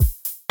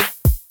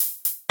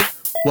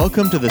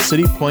Welcome to the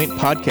City Point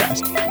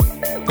Podcast.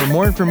 For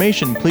more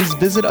information, please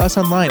visit us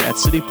online at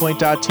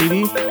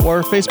citypoint.tv or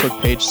our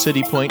Facebook page,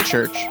 City Point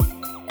Church.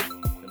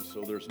 And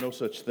so there's no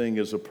such thing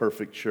as a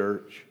perfect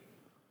church.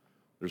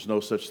 There's no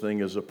such thing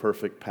as a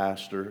perfect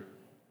pastor.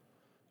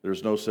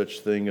 There's no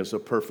such thing as a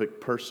perfect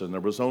person. There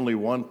was only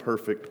one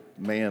perfect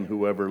man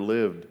who ever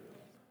lived,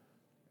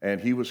 and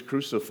he was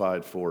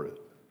crucified for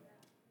it.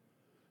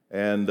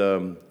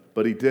 And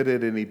but he did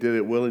it, and he did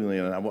it willingly.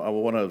 And I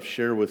want to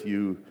share with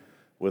you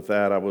with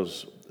that. I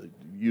was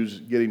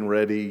getting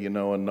ready, and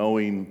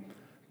knowing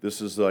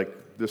this is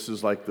like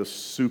the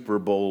Super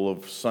Bowl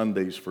of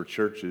Sundays for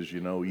churches,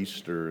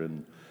 Easter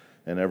and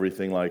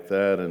everything like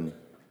that, and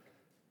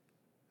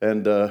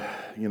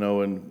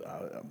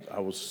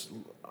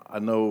I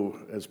know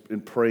as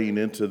in praying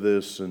into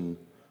this and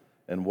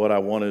what I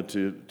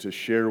wanted to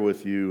share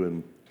with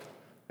you,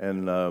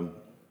 and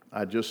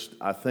I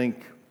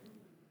think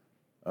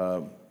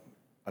I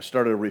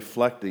started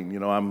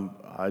reflecting.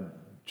 I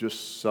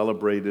just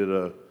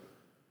celebrated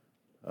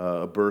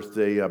a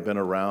birthday. I've been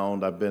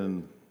around. I've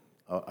been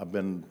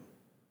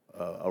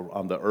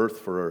on the earth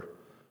for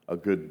a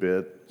good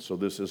bit. So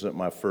this isn't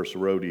my first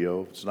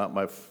rodeo. It's not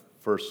my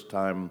first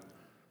time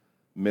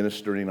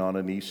ministering on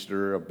an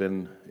Easter. I've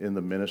been in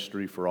the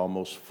ministry for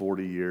almost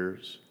 40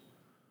 years,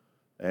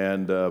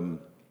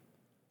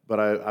 but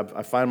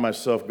I find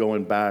myself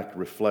going back,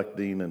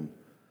 reflecting, and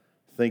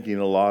thinking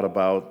a lot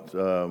about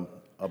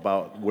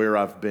where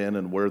I've been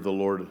and where the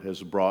Lord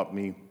has brought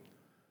me.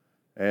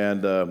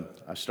 And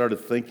I started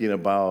thinking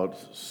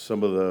about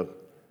some of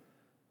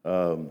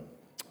the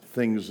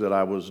things that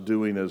I was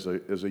doing as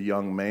a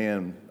young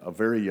man, a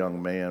very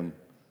young man.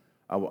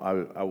 I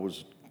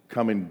was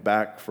coming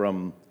back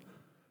from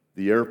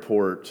the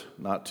airport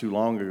not too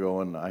long ago,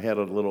 and I had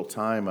a little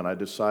time, and I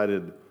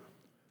decided,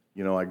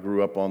 I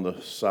grew up on the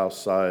south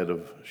side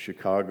of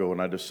Chicago,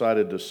 and I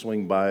decided to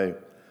swing by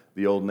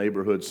the old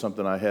neighborhood,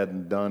 something I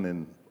hadn't done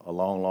in a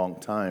long, long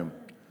time.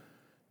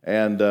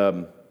 And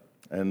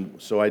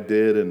so I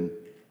did,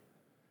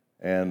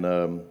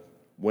 and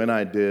when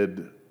I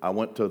did, I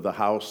went to the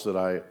house that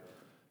I,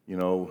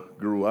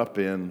 grew up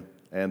in,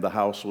 and the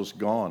house was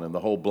gone, and the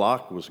whole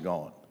block was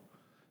gone.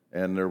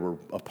 And there were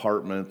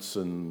apartments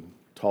and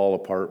tall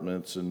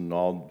apartments and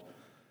all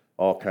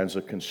kinds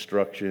of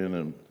construction,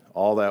 and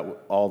all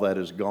that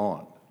is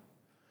gone.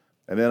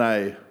 And then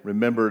I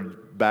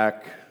remembered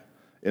back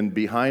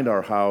behind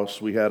our house,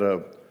 we had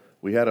a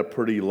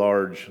pretty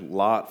large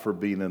lot for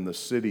being in the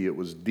city. It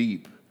was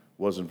deep,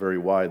 wasn't very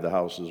wide. The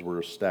houses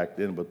were stacked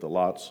in, but the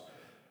lots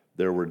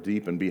there were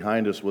deep. And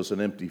behind us was an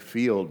empty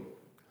field.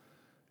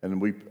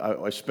 And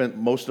I spent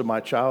most of my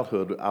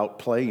childhood out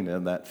playing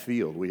in that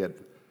field. We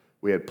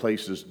had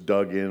places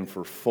dug in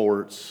for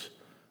forts.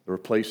 There were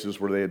places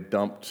where they had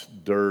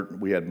dumped dirt.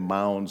 We had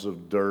mounds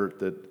of dirt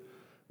that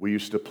we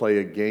used to play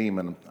a game.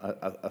 And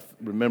I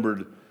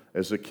remembered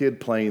as a kid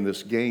playing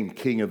this game,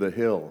 King of the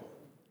Hill.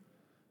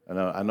 And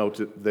I know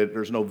that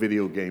there's no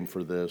video game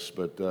for this,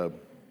 but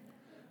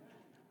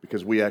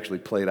because we actually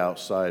played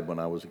outside when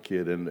I was a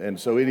kid. And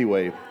so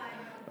anyway,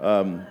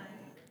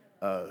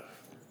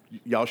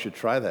 y'all should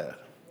try that.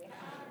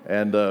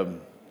 And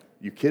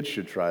you kids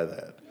should try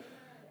that.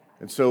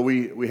 And so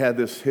we had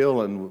this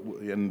hill,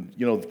 and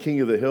the King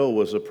of the Hill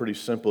was a pretty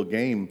simple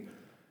game.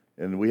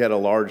 And we had a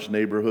large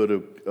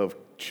neighborhood of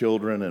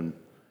children,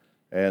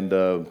 and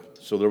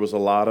so there was a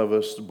lot of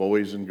us,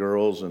 boys and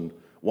girls, and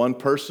one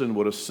person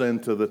would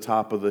ascend to the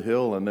top of the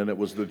hill, and then it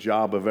was the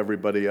job of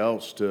everybody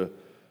else to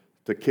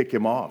kick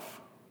him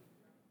off,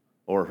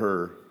 or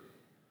her.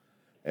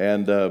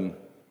 And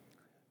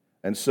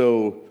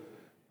so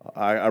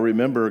I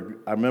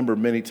remember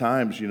many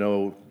times,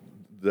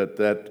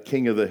 that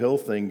King of the Hill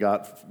thing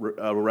got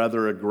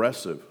rather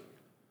aggressive.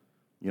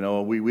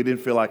 We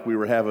didn't feel like we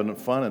were having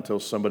fun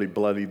until somebody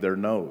bloodied their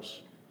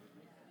nose.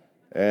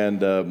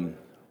 And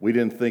we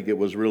didn't think it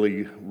was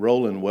really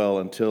rolling well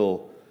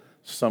until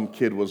some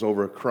kid was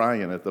over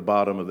crying at the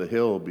bottom of the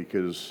hill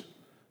because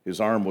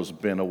his arm was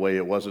bent away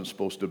it wasn't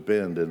supposed to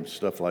bend and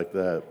stuff like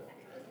that.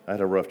 I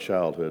had a rough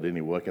childhood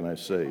anyway, what can I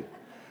say?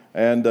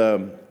 And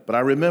but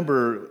I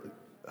remember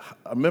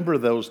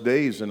those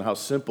days and how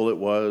simple it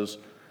was.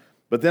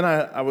 But then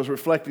I was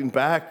reflecting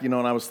back, and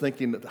I was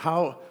thinking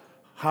how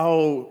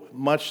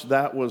much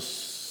that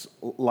was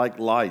like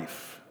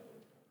life.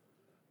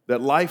 That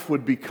life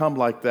would become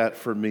like that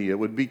for me. It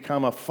would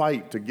become a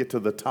fight to get to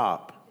the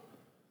top.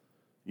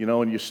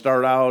 And you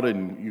start out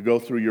and you go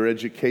through your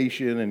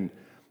education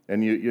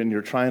and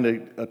you're trying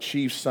to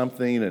achieve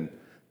something and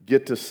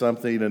get to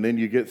something, and then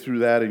you get through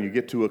that and you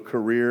get to a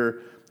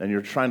career and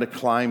you're trying to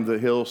climb the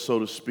hill, so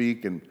to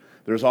speak, and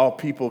there's all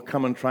people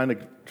coming trying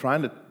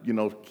to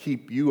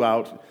keep you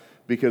out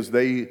because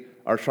they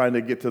are trying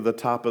to get to the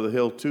top of the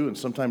hill too. And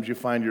sometimes you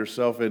find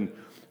yourself in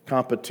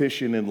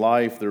competition in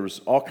life. There's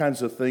all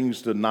kinds of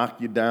things to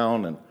knock you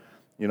down, and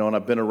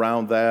I've been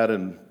around that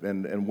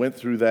and went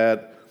through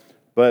that.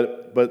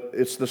 But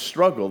it's the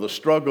struggle. The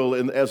struggle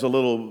as a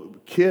little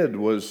kid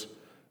was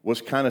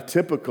kind of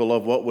typical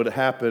of what would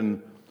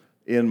happen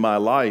in my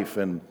life.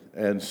 And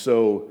And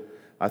so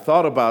I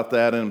thought about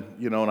that, and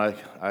and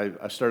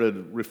I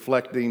started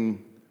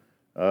reflecting.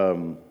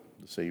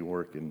 Let's say you're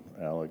working,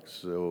 Alex.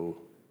 So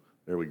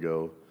there we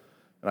go.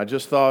 And I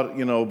just thought,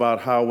 about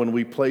how when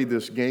we played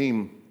this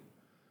game,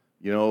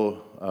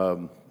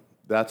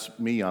 that's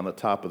me on the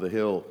top of the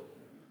hill,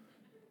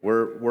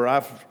 where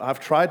I've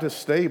tried to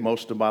stay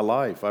most of my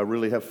life. I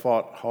really have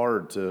fought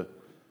hard to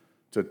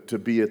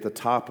be at the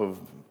top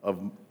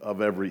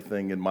of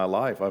everything in my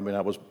life. I mean,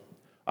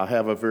 I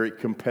have a very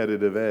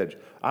competitive edge.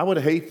 I would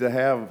hate to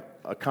have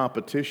a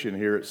competition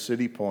here at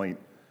City Point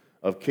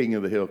of King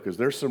of the Hill, because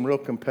there's some real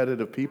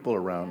competitive people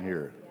around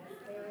here.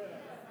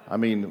 I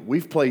mean,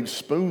 we've played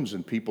spoons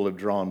and people have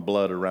drawn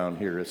blood around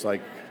here. It's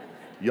like,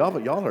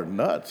 y'all are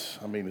nuts.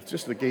 I mean, it's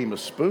just a game of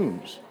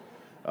spoons.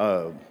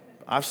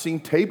 I've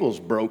seen tables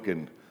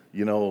broken,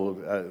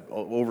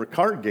 over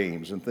card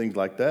games and things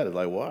like that. It's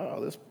like, wow,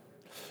 this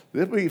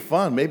would be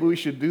fun. Maybe we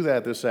should do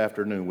that this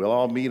afternoon. We'll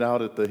all meet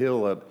out at the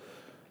hill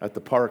at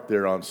the park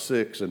there on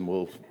 6, and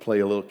we'll play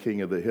a little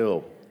King of the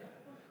Hill.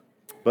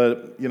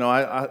 But,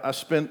 I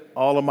spent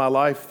all of my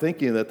life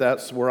thinking that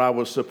that's where I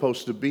was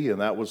supposed to be,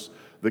 and that was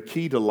the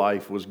key to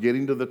life, was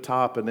getting to the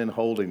top and then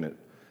holding it.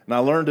 And I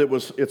learned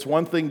it's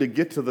one thing to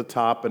get to the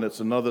top, and it's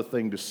another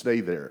thing to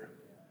stay there.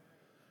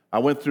 I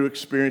went through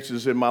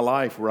experiences in my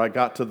life where I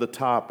got to the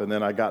top and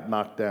then I got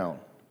knocked down.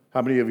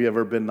 How many of you have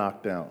ever been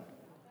knocked down?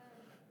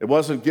 It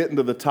wasn't getting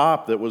to the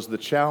top that was the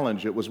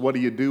challenge. It was, what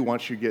do you do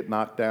once you get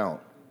knocked down?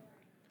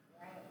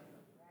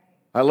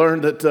 I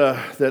learned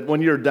that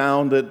when you're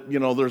down, that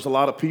there's a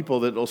lot of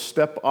people that will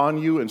step on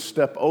you and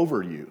step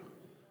over you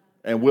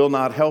and will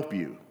not help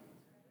you.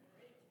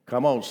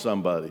 Come on,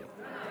 somebody.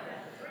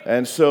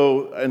 And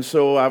so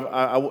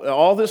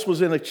all this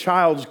was in a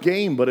child's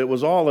game, but it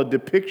was all a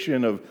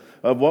depiction of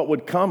what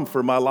would come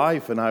for my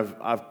life. And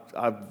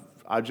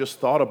I just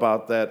thought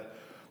about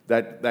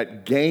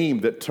that game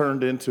that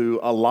turned into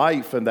a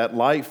life, and that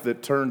life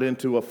that turned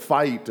into a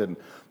fight, and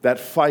that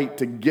fight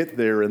to get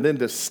there and then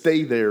to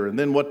stay there. And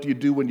then what do you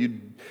do when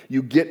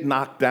you get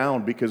knocked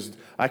down? Because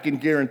I can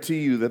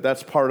guarantee you that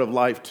that's part of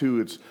life too.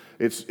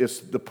 It's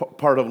the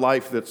part of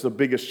life that's the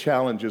biggest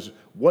challenge, is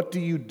what do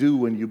you do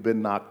when you've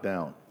been knocked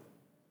down?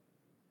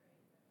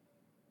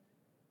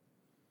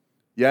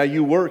 Yeah,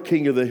 you were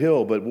king of the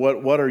hill, but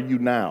what are you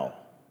now?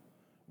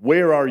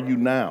 Where are you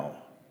now?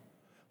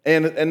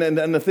 And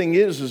the thing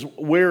is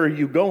where are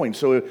you going?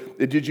 So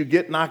did you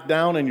get knocked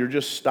down and you're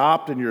just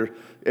stopped and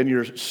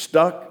you're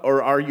stuck,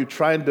 or are you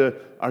trying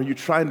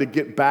to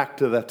get back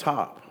to the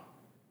top?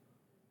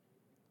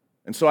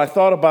 And so I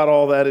thought about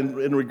all that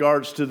in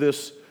regards to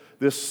this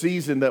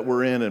season that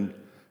we're in,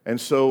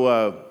 and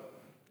so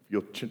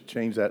you'll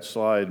change that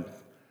slide.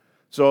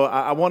 So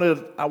I want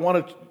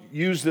to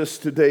use this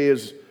today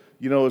as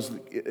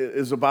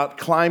is about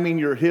climbing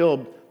your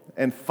hill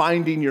and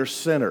finding your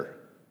center.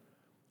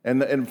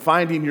 And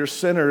finding your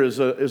center is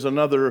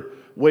another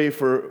way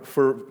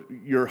for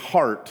your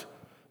heart,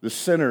 the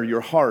center,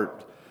 your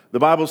heart. The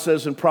Bible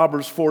says in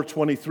Proverbs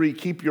 4:23,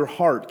 keep your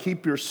heart,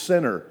 keep your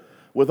center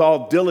with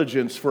all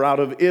diligence, for out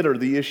of it are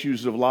the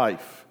issues of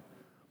life.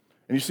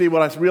 And you see,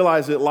 what I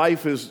realize, that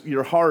life is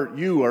your heart.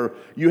 You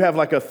have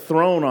like a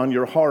throne on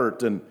your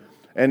heart,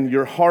 and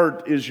your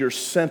heart is your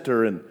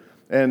center,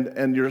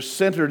 and your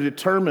center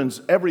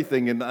determines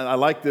everything. And I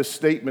like this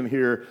statement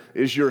here,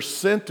 is your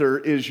center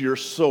is your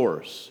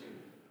source.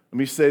 Let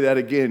me say that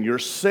again. Your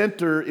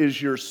center is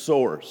your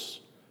source.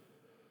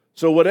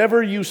 So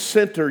whatever you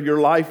center your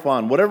life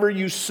on, whatever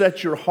you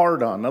set your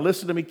heart on, now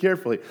listen to me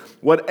carefully,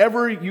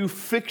 whatever you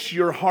fix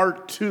your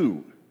heart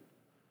to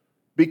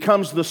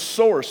becomes the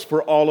source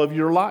for all of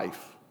your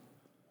life.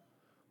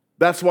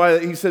 That's why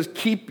he says,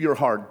 keep your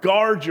heart,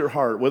 guard your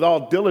heart with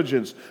all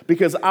diligence,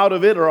 because out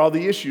of it are all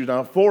the issues.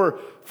 Now, four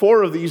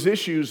of these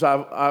issues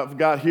I've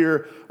got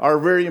here are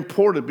very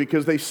important,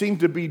 because they seem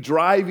to be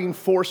driving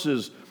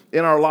forces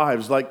in our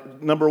lives.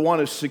 Like, number one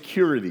is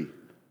security,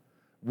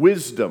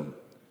 wisdom,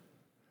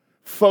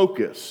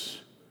 focus,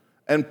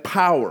 and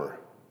power.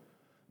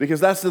 Because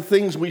that's the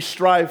things we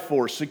strive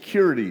for: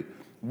 security,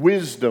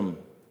 wisdom,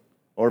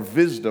 or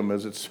visdom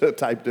as it's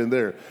typed in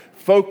there,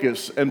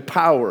 focus, and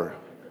power.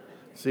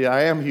 See,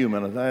 I am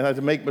human. I have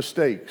to make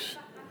mistakes.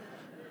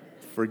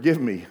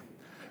 Forgive me.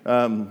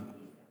 And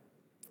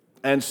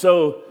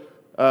so,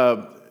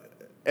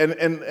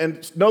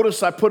 and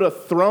notice I put a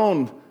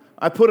throne.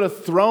 I put a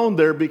throne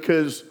there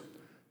because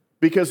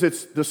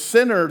it's the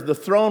center. The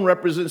throne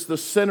represents the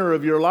center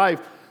of your life.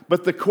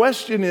 But the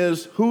question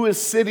is, who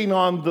is sitting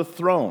on the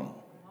throne?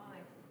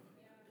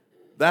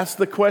 That's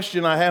the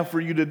question I have for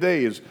you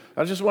today. Is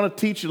I just want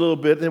to teach you a little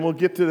bit, and then we'll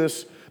get to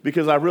this,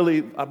 because I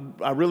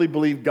really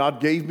believe God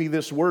gave me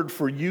this word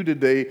for you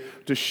today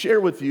to share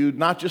with you,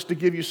 not just to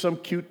give you some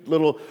cute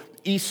little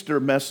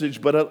Easter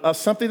message, but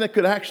something that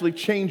could actually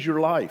change your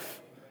life.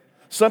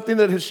 Something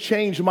that has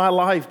changed my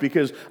life,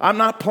 because I'm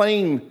not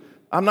playing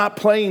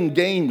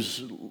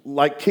games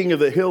like King of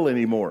the Hill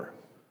anymore.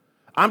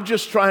 I'm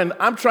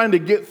trying to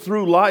get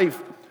through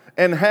life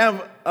and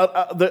have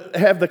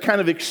the kind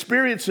of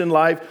experience in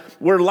life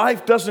where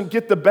life doesn't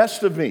get the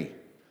best of me.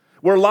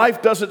 where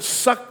life doesn't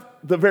suck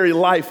the very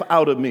life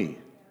out of me.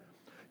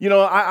 You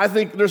know, I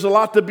think there's a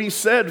lot to be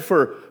said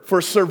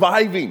for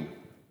surviving.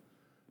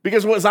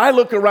 Because as I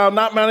look around,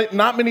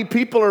 not many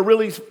people are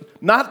really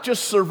not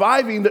just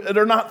surviving,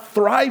 they're not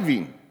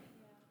thriving.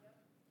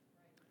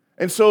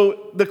 And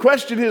so the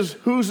question is,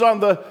 who's on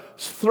the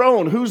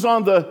throne? Who is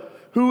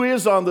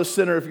on the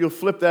center? If you'll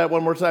flip that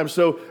one more time.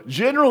 So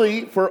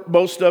generally, for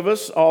most of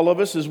us, all of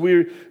us,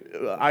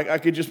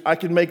 I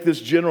can make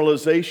this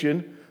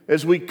generalization.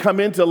 As we come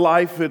into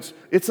life,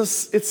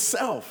 it's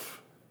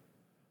self.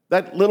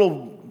 That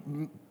little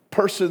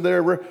person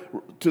there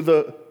to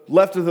the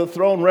left of the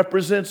throne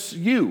represents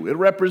you. It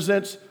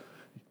represents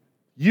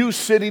you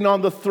sitting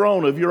on the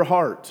throne of your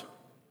heart.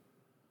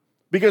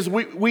 Because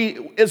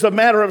we, as a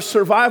matter of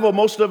survival,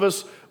 most of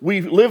us,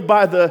 we live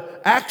by the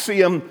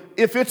axiom,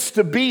 if it's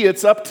to be,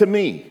 it's up to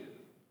me.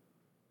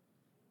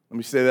 Let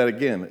me say that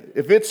again.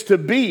 If it's to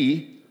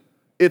be,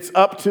 it's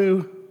up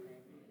to.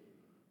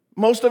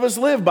 Most of us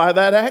live by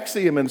that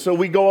axiom, and so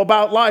we go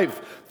about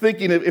life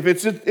thinking, if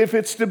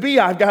it's to be,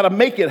 I've got to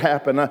make it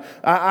happen.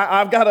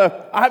 I've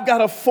got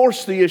to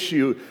force the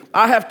issue.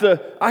 I have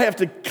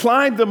to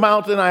climb the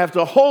mountain. I have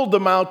to hold the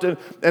mountain,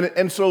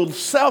 and so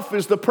self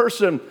is the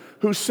person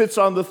who sits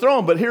on the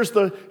throne. But here's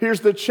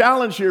the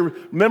challenge here.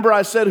 Remember,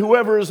 I said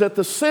whoever is at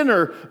the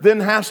center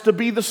then has to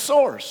be the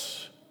source.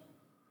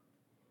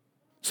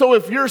 So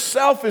if your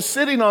self is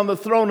sitting on the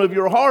throne of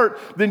your heart,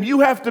 then you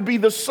have to be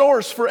the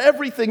source for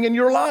everything in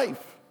your life.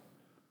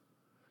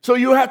 So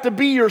you have to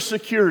be your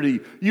security.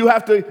 You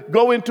have to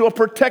go into a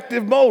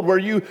protective mode where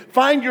you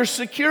find your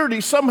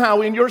security somehow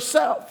in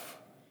yourself.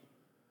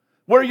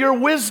 Where your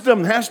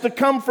wisdom has to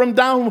come from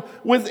down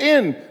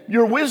within.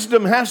 Your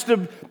wisdom has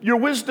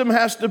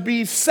to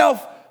be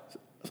self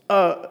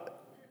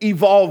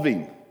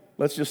evolving.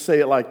 Let's just say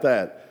it like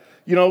that.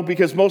 You know,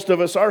 because most of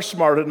us are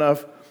smart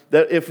enough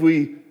that if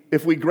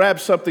we grab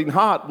something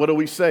hot, what do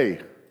we say?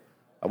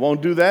 I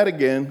won't do that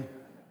again.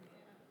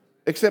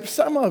 Except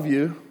some of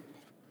you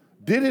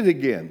did it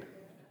again. In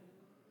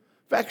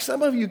fact,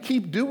 some of you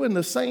keep doing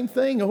the same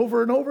thing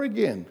over and over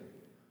again.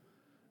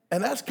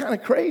 And that's kind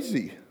of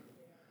crazy.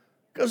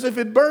 Because if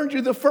it burned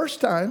you the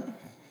first time,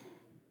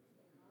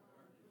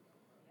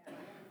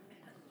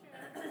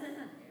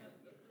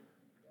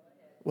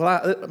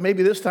 well,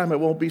 maybe this time it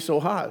won't be so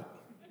hot.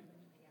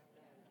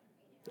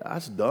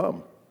 That's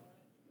dumb.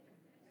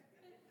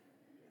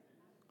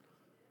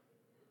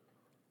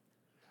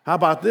 How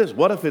about this?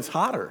 What if it's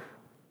hotter?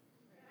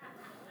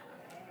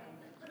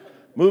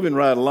 Moving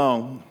right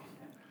along.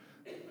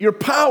 Your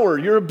power,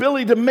 your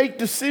ability to make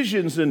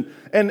decisions and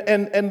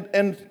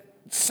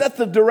set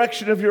the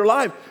direction of your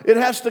life, it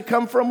has to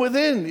come from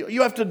within.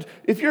 You have to,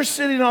 if you're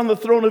sitting on the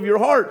throne of your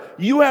heart,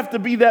 you have to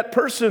be that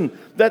person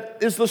that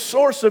is the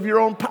source of your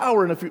own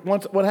power. And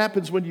what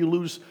happens when you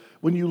lose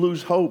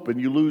hope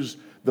and you lose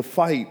the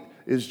fight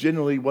is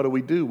generally, what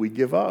do? We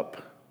give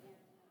up.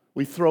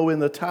 We throw in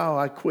the towel.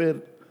 I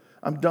quit.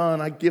 I'm done.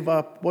 I give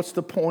up. What's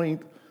the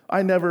point?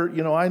 I never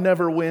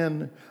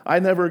win.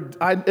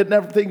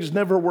 Things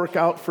never work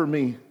out for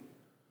me.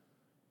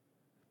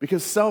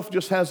 Because self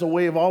just has a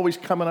way of always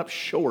coming up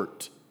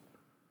short.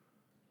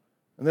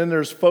 And then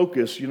there's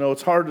focus. You know,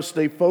 it's hard to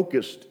stay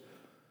focused.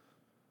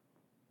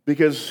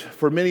 Because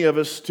for many of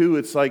us too,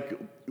 it's like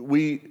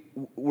we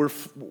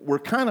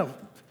kind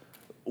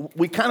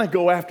of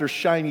go after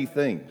shiny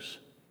things.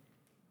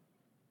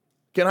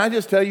 Can I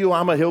just tell you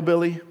I'm a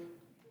hillbilly?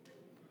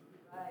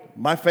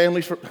 My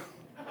family's from...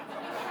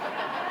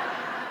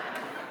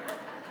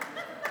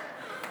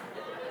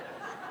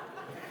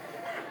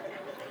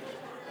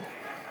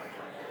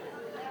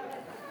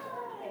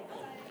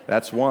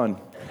 That's one.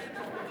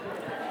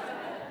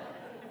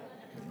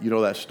 You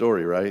know that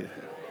story, right?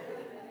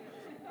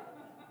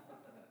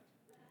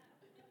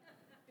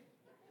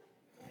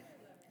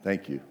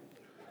 Thank you.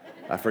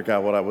 I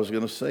forgot what I was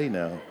going to say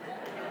now.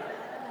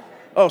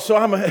 Oh, so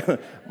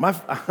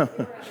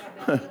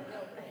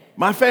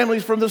my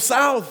family's from the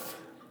South.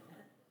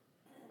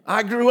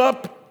 I grew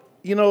up,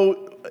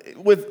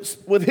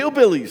 with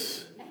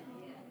hillbillies.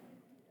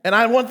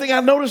 And one thing I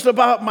noticed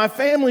about my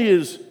family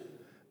is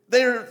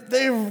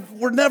they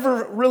were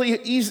never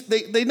really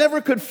easy. They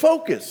never could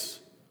focus.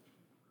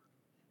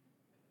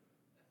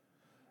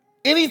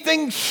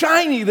 Anything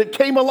shiny that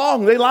came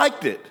along, they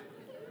liked it.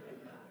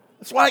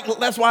 That's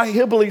why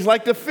hillbillies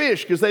like to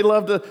fish, because they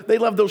love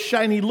those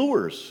shiny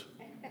lures.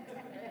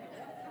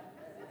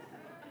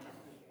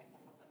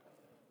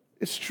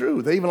 It's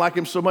true. They even like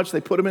him so much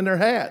they put him in their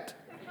hat.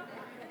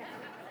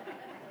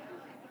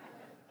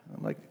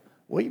 I'm like,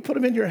 what do you put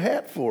them in your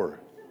hat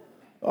for?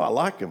 Oh, I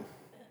like them.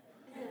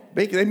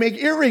 They make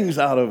earrings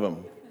out of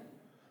them.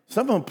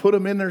 Some of them put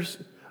them in their...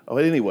 Oh,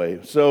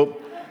 anyway, so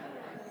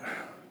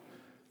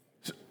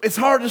it's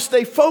hard to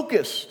stay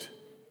focused.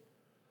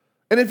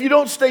 And if you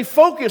don't stay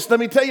focused, let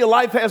me tell you,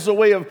 life has a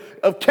way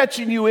of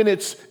catching you in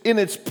its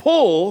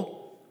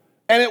pull,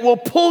 and it will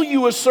pull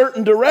you a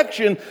certain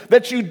direction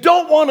that you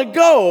don't want to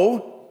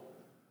go.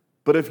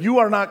 But if you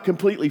are not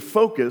completely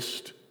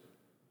focused,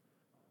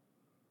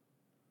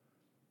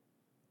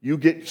 You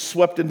get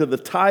swept into the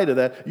tide of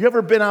that. You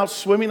ever been out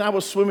swimming? I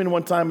was swimming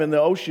one time in the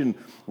ocean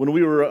when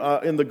we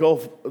were in the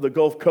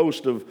Gulf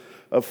Coast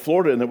of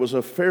Florida, and it was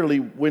a fairly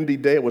windy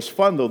day. It was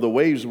fun, though. The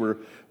waves were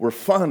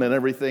fun and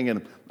everything,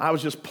 and I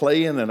was just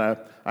playing, and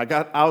I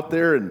got out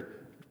there and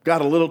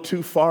got a little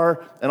too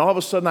far, and all of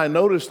a sudden I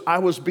noticed I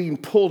was being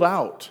pulled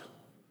out.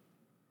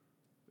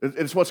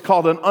 It's what's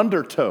called an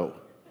undertow.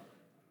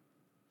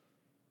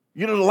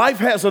 You know, life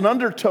has an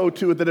undertow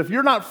to it that if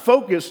you're not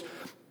focused,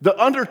 the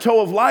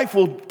undertow of life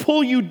will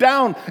pull you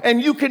down,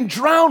 and you can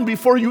drown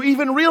before you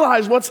even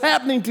realize what's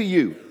happening to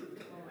you.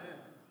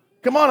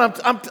 Come on,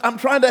 I'm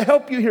trying to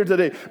help you here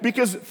today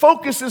because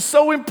focus is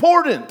so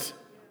important.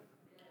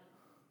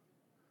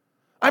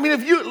 I mean,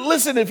 if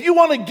you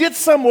want to get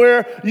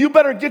somewhere, you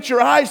better get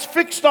your eyes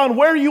fixed on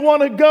where you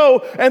want to go,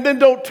 and then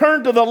don't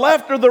turn to the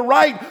left or the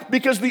right,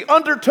 because the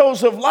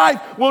undertows of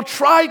life will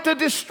try to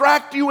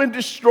distract you and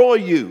destroy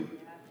you.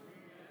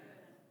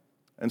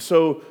 And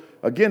so,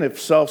 again, if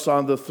self's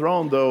on the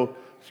throne, though,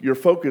 your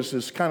focus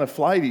is kind of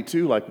flighty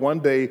too. Like one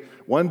day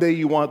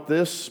you want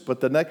this, but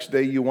the next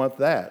day you want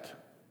that.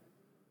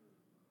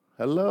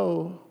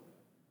 Hello?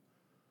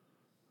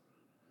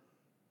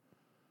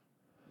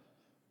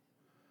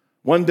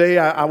 One day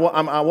I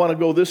want to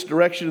go this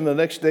direction, and the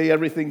next day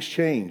everything's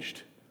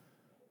changed.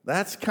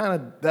 That's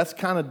kind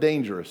of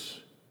dangerous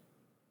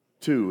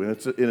too.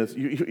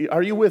 And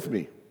are you with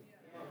me?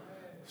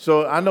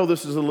 So I know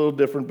this is a little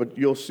different, but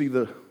you'll see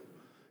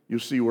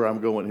where I'm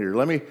going here.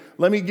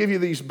 Let me give you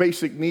these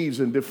basic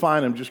needs and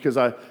define them, just because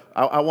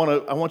I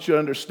want you to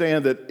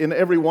understand that in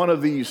every one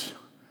of these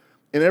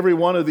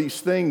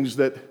things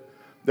that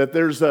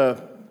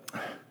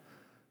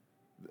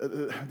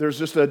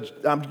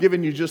I'm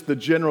giving you just the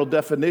general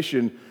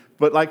definition,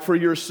 but like for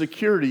your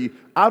security,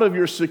 out of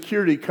your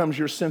security comes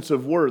your sense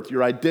of worth,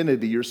 your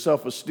identity, your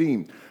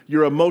self-esteem,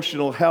 your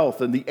emotional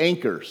health, and the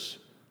anchors.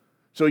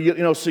 So you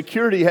know,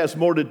 security has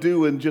more to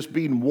do with just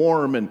being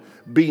warm and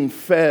being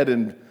fed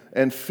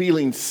and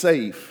feeling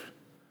safe.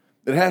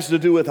 It has to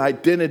do with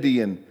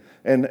identity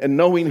and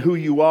knowing who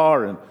you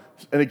are. And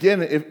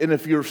again,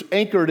 if you're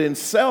anchored in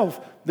self,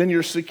 then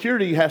your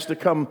security has to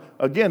come,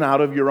 again,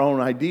 out of your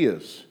own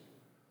ideas,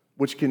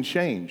 which can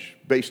change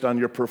based on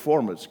your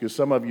performance, because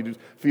some of you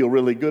feel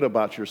really good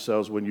about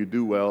yourselves when you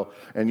do well,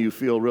 and you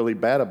feel really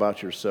bad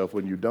about yourself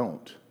when you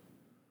don't.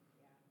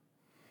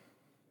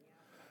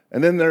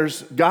 And then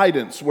there's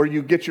guidance, where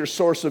you get your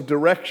source of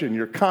direction,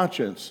 your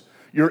conscience,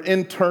 your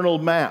internal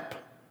map.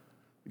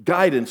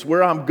 Guidance,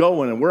 where I'm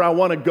going and where I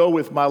want to go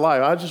with my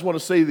life. I just want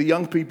to say to the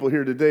young people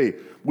here today,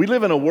 we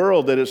live in a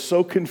world that is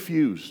so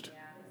confused.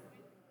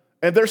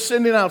 And they're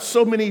sending out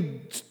so many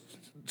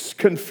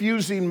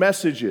confusing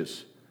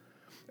messages.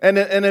 And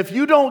if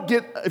you don't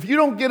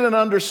get an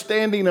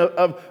understanding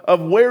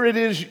of where it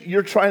is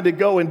you're trying to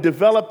go and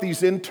develop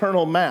these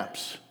internal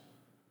maps,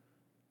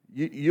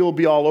 you'll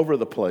be all over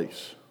the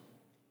place.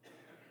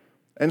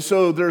 And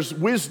so there's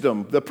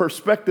wisdom, the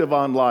perspective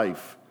on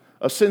life,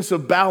 a sense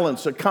of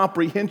balance, a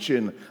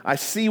comprehension. I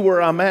see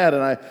where I'm at,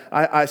 and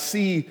I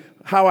see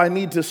how I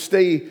need to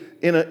stay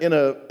in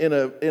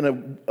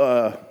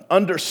a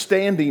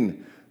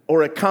understanding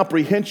or a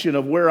comprehension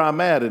of where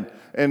I'm at,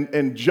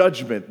 and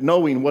judgment,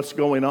 knowing what's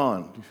going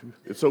on.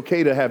 It's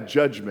okay to have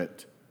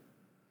judgment.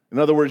 In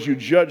other words, you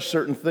judge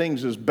certain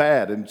things as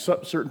bad and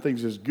certain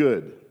things as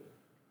good.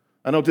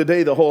 I know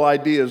today the whole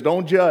idea is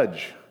don't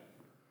judge.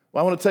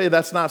 Well, I want to tell you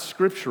that's not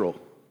scriptural.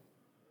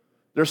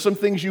 There's some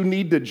things you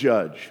need to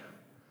judge.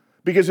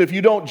 Because if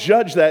you don't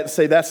judge that and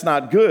say that's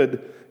not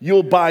good,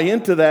 you'll buy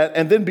into that,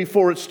 and then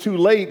before it's too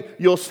late,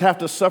 you'll have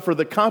to suffer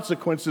the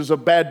consequences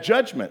of bad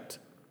judgment.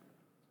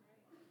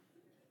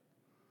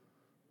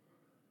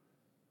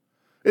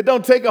 It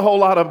don't take a whole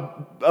lot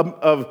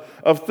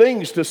of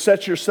things to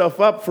set yourself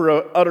up for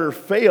an utter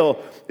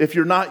fail if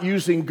you're not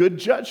using good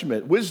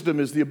judgment. Wisdom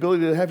is the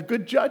ability to have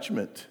good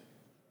judgment.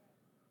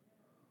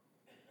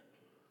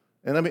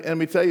 And let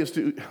me tell you,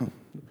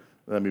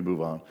 let me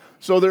move on.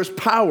 So there's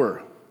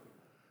power.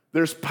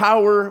 There's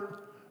power,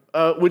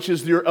 which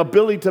is your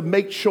ability to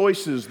make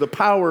choices, the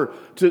power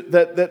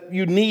that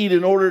you need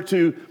in order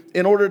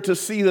to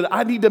see that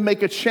I need to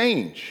make a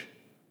change.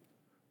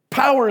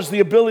 Power is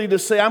the ability to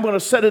say, I'm going to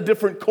set a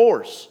different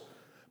course.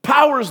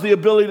 Power is the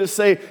ability to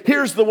say,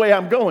 here's the way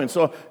I'm going.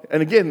 So,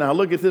 and again, now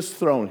look at this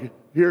throne.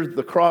 Here,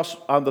 the cross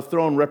on the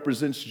throne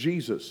represents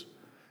Jesus.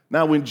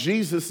 Now, when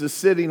Jesus is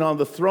sitting on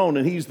the throne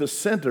and he's the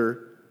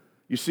center,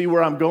 you see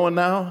where I'm going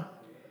now?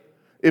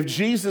 If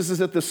Jesus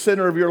is at the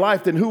center of your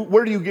life, then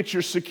where do you get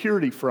your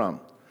security from?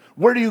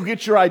 Where do you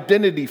get your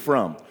identity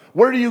from?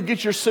 Where do you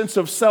get your sense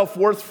of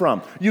self-worth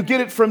from? You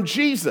get it from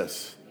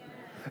Jesus.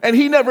 And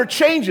he never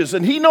changes,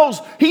 and he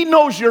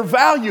knows your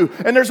value.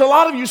 And there's a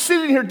lot of you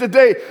sitting here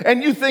today,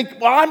 and you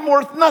think, well, I'm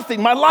worth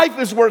nothing. My life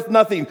is worth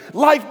nothing.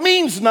 Life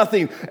means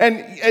nothing.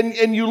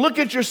 And you look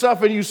at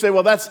yourself and you say,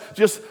 well, that's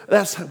just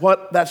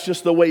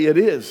the way it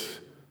is.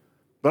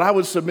 But I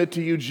would submit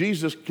to you,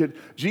 Jesus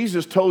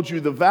told you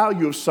the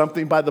value of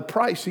something by the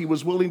price he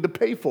was willing to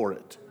pay for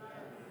it.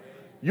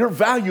 Your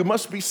value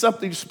must be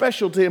something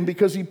special to him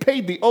because he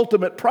paid the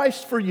ultimate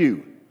price for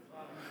you.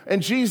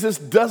 And Jesus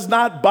does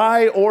not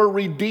buy or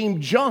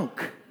redeem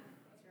junk.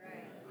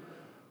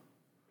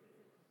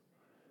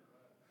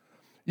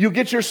 You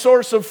get your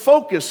source of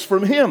focus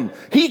from him.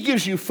 He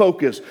gives you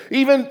focus.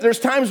 Even there's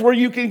times where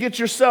you can get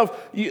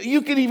yourself,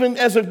 you can even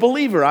as a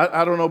believer,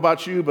 I don't know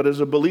about you, but as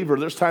a believer,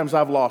 there's times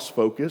I've lost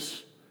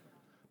focus.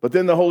 But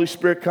then the Holy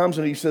Spirit comes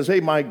and he says, hey,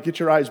 Mike, get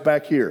your eyes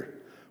back here.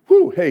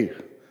 Whoo, hey,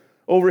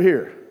 over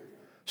here.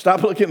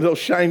 Stop looking at those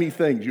shiny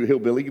things, you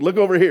hillbilly. Look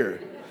over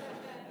here.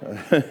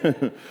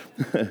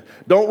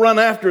 Don't run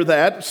after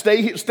that.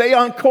 Stay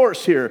on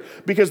course here,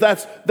 because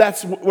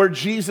that's where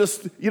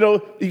Jesus,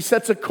 he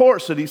sets a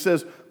course and he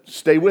says,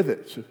 stay with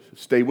it.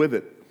 Stay with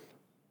it.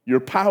 Your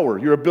power,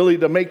 your ability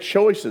to make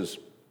choices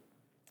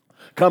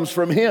comes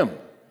from him.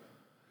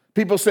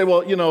 People say,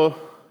 well,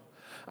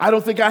 I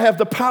don't think I have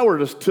the power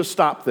to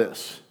stop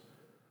this.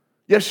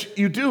 Yes,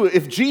 you do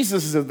if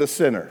Jesus is at the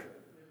center.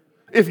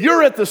 If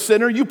you're at the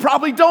center, you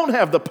probably don't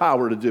have the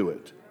power to do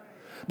it.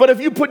 But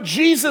if you put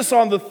Jesus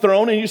on the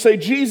throne and you say,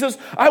 Jesus,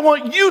 I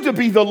want you to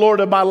be the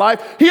Lord of my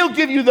life, he'll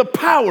give you the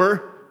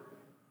power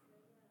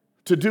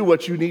to do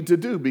what you need to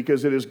do,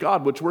 because it is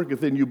God which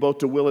worketh in you both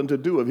to will and to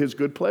do of his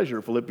good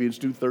pleasure, Philippians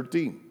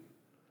 2:13.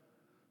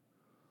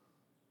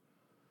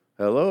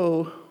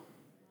 Hello?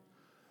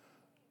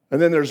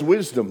 And then there's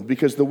wisdom,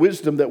 because the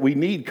wisdom that we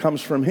need comes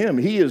from him.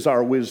 He is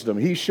our wisdom.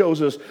 He shows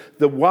us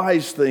the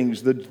wise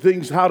things, the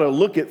things, how to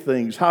look at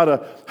things, how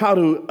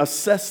to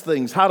assess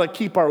things, how to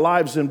keep our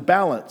lives in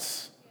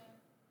balance.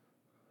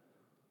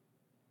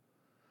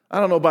 I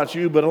don't know about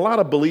you, but a lot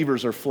of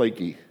believers are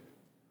flaky.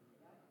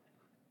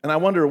 And I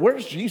wonder,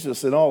 where's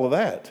Jesus in all of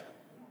that?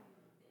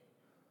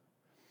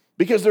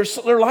 Because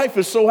their life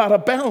is so out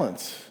of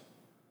balance.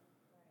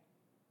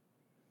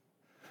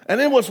 And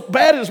then what's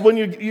bad is when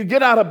you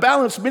get out of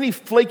balance, many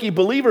flaky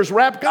believers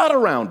wrap God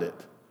around it.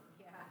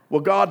 Yeah.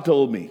 Well, God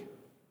told me.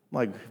 I'm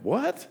like,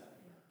 what?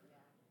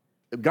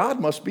 God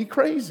must be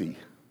crazy.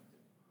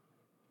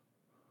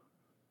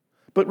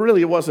 But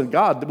really, it wasn't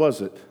God,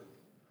 was it?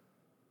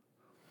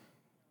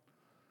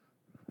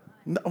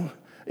 No,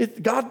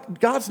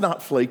 God's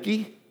not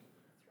flaky.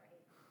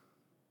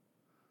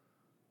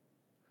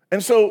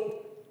 And so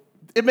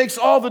it makes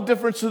all the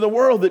difference in the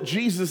world that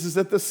Jesus is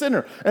at the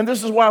center. And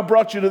this is why I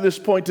brought you to this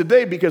point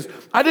today, because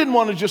I didn't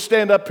want to just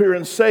stand up here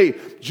and say,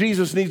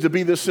 Jesus needs to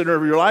be the center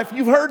of your life.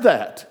 You've heard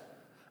that.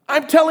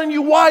 I'm telling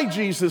you why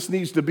Jesus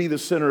needs to be the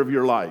center of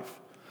your life.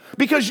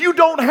 Because you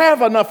don't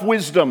have enough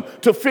wisdom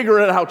to figure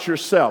it out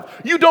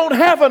yourself. You don't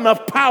have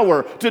enough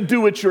power to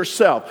do it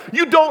yourself.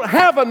 You don't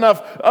have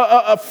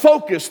enough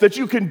focus that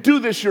you can do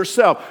this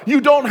yourself. You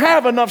don't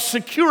have enough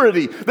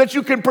security that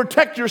you can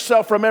protect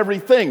yourself from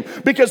everything.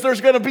 Because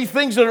there's going to be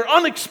things that are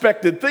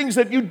unexpected, things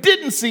that you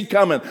didn't see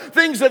coming,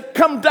 things that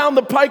come down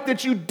the pike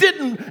that you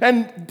didn't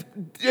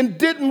and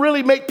didn't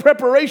really make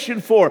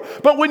preparation for.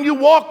 But when you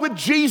walk with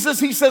Jesus,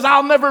 he says,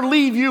 I'll never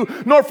leave you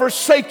nor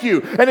forsake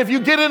you. And if you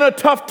get in a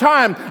tough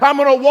time, I'm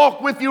going to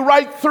walk with you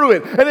right through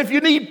it. And if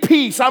you need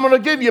peace, I'm going to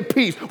give you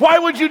peace. Why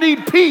would you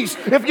need peace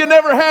if you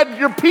never had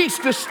your peace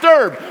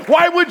disturbed?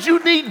 Why would you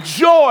need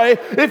joy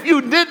if you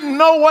didn't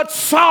know what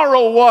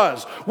sorrow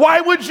was? Why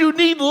would you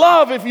need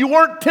love if you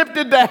weren't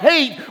tempted to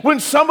hate when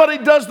somebody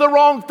does the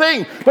wrong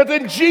thing? But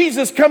then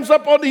Jesus comes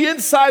up on the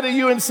inside of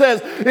you and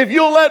says, if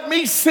you'll let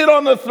me sit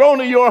on the throne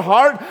of your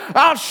heart,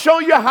 I'll show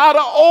you how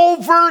to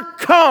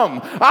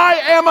overcome. I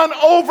am an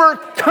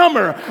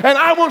overcomer, and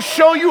I will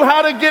show you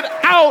how to get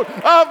out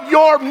of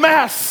your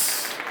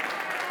mess.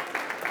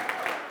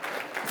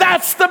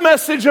 That's the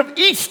message of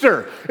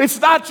Easter. It's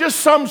not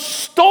just some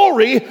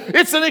story.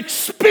 It's an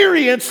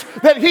experience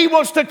that he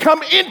wants to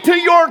come into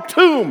your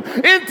tomb,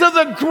 into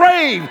the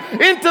grave,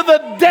 into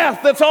the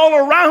death that's all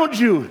around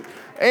you,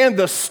 and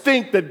the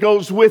stink that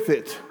goes with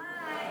it.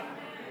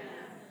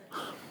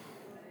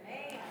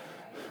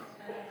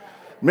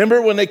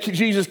 Remember when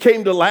Jesus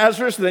came to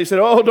Lazarus and they said,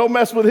 oh, don't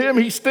mess with him,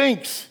 he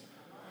stinks.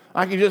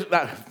 I'm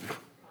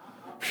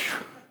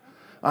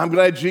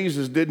glad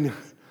Jesus didn't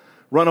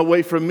run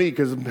away from me,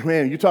 because,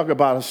 man, you talk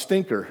about a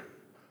stinker.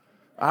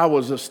 I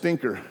was a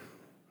stinker.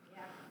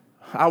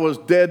 I was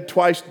dead,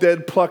 twice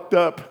dead, plucked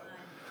up.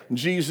 And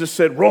Jesus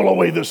said, roll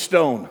away the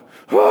stone.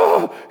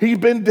 Oh, he's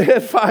been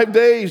dead 5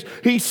 days.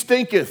 He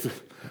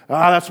stinketh.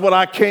 That's what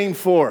I came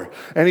for.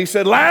 And he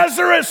said,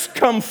 Lazarus,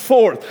 come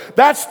forth.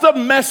 That's the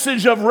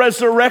message of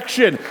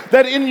resurrection,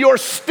 that in your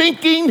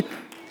stinking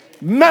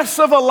mess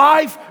of a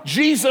life,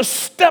 Jesus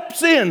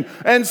steps in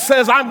and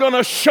says, I'm going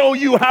to show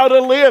you how to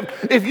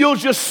live. If you'll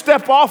just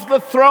step off the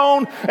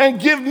throne and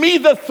give me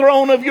the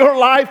throne of your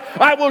life,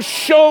 I will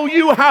show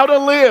you how to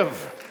live.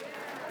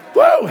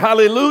 Whoa,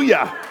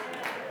 hallelujah.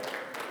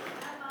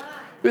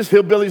 This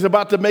hillbilly's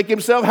about to make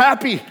himself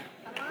happy.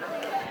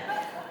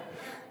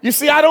 You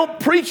see, I don't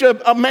preach a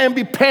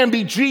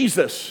mamby-pamby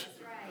Jesus.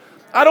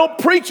 I don't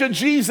preach a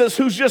Jesus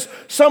who's just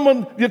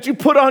someone that you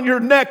put on your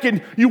neck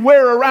and you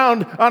wear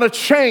around on a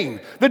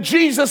chain. The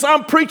Jesus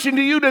I'm preaching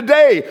to you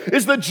today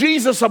is the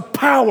Jesus of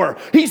power.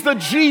 He's the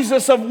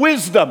Jesus of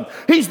wisdom.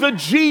 He's the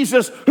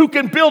Jesus who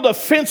can build a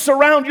fence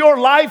around your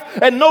life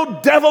and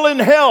no devil in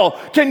hell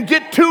can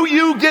get to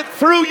you, get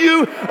through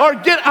you, or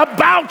get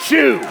about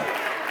you.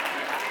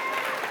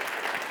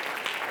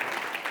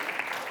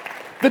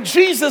 The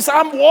Jesus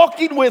I'm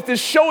walking with is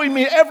showing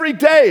me every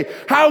day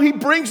how he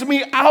brings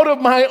me out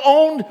of my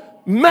own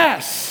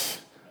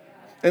mess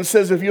and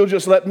says, if you'll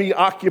just let me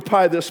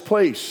occupy this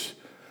place,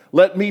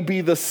 let me be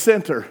the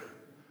center.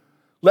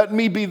 Let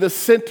me be the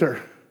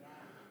center.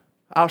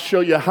 I'll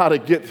show you how to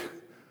get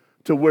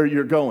to where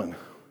you're going.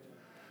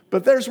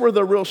 But there's where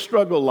the real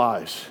struggle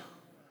lies.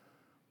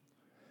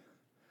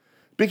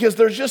 Because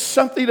there's just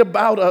something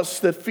about us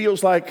that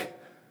feels like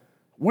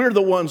we're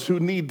the ones who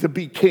need to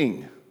be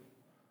king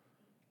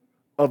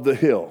of the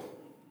hill.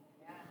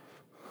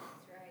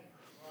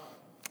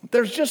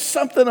 There's just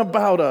something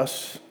about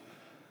us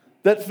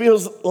that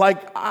feels like,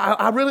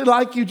 I really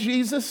like you,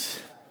 Jesus.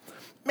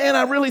 Man,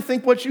 I really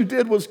think what you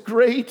did was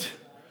great,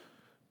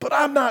 but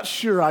I'm not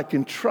sure I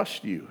can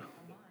trust you.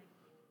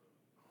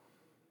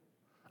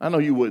 I know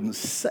you wouldn't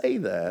say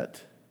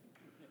that,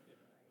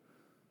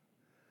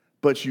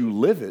 but you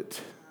live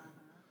it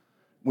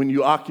when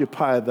you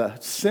occupy the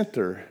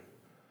center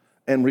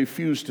and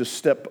refuse to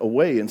step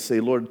away and say,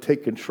 Lord,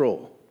 take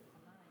control.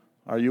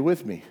 Are you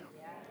with me?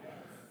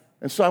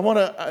 And so I want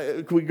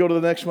to, can we go to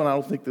the next one? I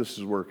don't think this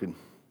is working.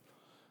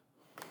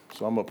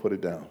 So I'm going to put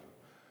it down.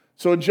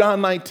 So in John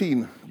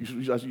 19,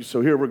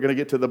 so here we're going to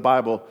get to the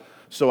Bible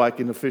so I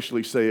can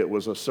officially say it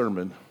was a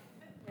sermon.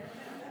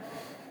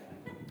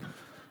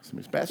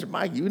 Somebody's, Pastor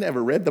Mike, you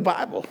never read the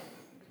Bible.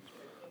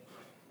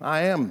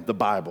 I am the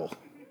Bible.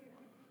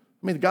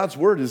 I mean, God's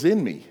word is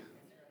in me.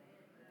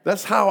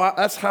 That's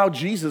how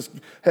Jesus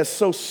has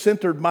so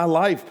centered my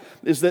life,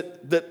 is that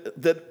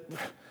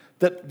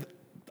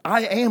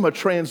I am a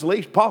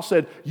translation. Paul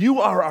said,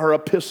 you are our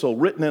epistle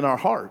written in our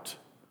heart.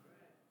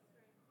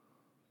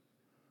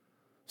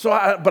 So,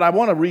 but I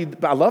want to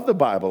read, I love the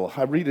Bible.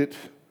 I read it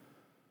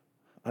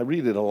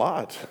a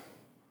lot.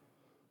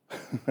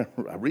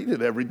 I read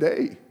it every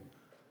day.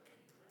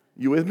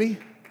 You with me?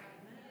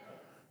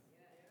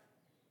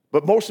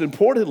 But most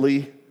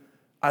importantly,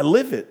 I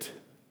live it.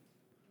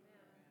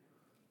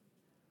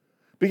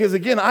 Because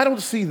again, I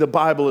don't see the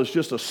Bible as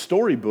just a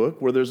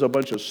storybook where there's a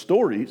bunch of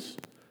stories.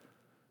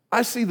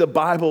 I see the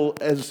Bible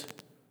as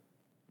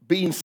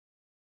being...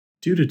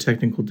 Due to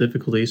technical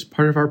difficulties,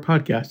 part of our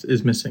podcast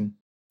is missing.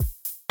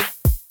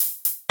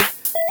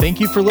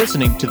 Thank you for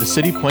listening to the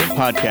City Point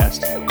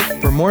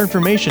Podcast. For more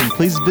information,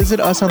 please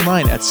visit us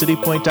online at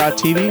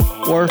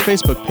citypoint.tv or our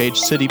Facebook page,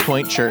 City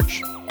Point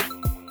Church.